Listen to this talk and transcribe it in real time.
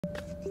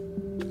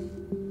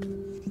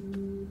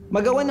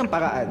magawa ng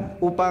paraan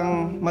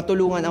upang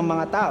matulungan ang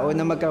mga tao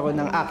na magkaroon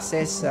ng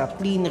access sa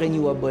clean,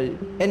 renewable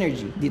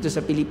energy dito sa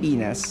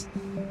Pilipinas.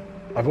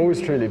 I've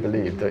always truly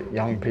believed that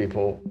young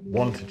people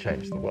want to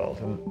change the world,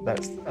 and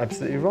that's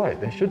absolutely right.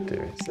 They should do.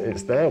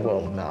 It's their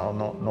world now,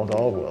 not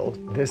our world.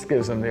 This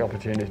gives them the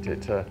opportunity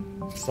to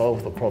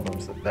solve the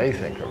problems that they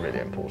think are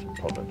really important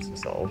problems to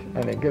solve,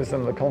 and it gives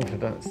them the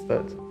confidence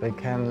that they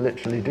can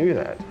literally do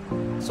that.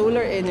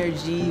 Solar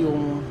energy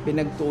yung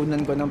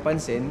pinagtuunan ko ng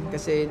pansin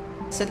kasi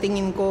sa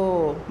tingin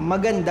ko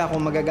maganda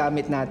kung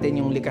magagamit natin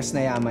yung likas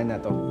na yaman na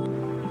to.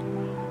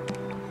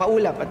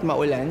 Maulap at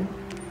maulan,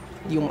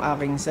 yung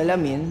aking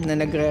salamin na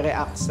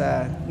nagre-react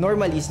sa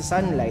normally sa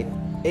sunlight,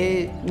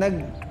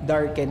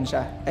 nag-darken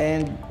siya.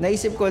 And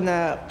naisip ko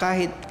na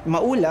kahit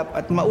maulap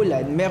at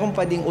maulan, meron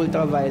pa ding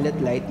ultraviolet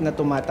light na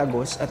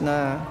tumatagos at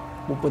na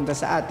pupunta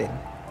sa atin.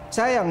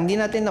 Sayang, hindi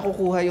natin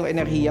nakukuha yung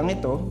enerhiyang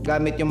ito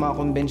gamit yung mga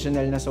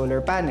conventional na solar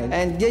panel.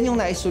 And yan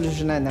yung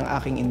naisolusyonan ng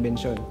aking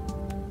inbensyon.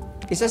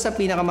 Isa sa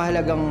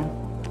pinakamahalagang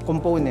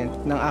component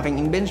ng aking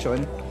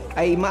inbensyon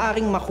ay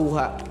maaring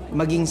makuha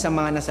maging sa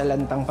mga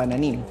nasalantang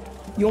pananim.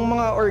 Yung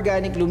mga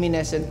organic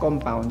luminescent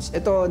compounds,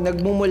 ito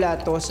nagmumula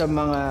to sa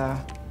mga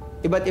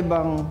iba't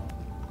ibang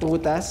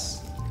prutas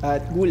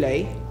at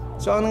gulay.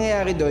 So ang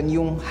nangyayari doon,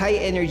 yung high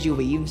energy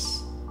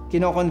waves,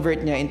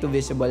 kino-convert niya into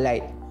visible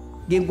light.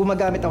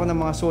 Gumagamit ako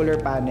ng mga solar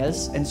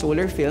panels and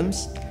solar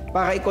films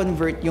para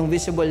i-convert yung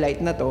visible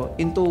light na to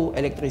into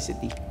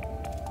electricity.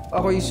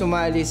 Ako yung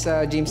sumali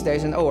sa James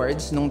Dyson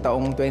Awards noong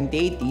taong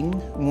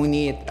 2018,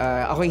 ngunit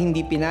ako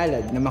hindi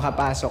pinalad na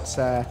makapasok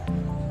sa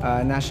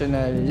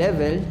national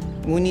level.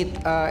 Ngunit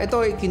ito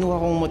ay kinuha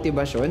kong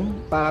motibasyon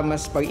para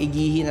mas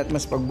pag-igihin at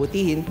mas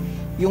pagbutihin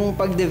yung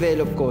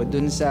pag-develop ko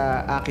dun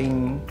sa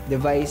aking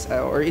device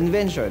or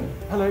invention.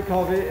 Hello,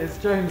 Carvey. It's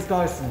James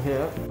Dyson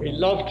here. We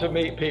love to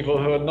meet people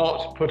who are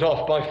not put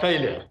off by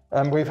failure.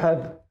 And we've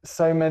had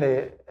so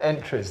many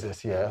entries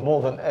this year,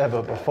 more than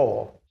ever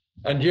before.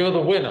 And you're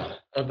the winner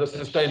of the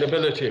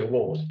Sustainability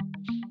Award.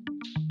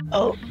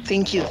 Oh,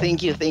 thank you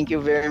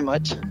very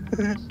much.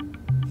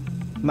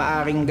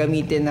 Maaring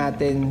gamitin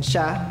natin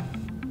siya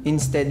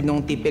instead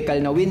nung typical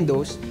na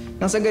windows.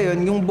 Nang sa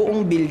gayon, yung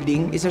buong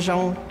building, isa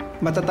siyang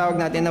matatawag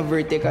natin na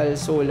vertical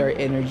solar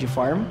energy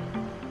farm.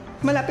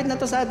 Malapit na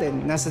to sa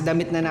atin. Nasa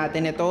damit na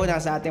natin ito,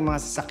 nasa ating mga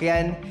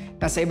sasakyan,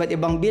 nasa iba't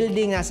ibang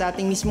building, nasa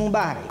ating mismong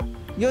bahay.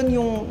 Yun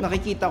yung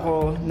nakikita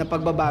ko na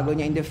pagbabago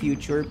niya in the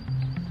future.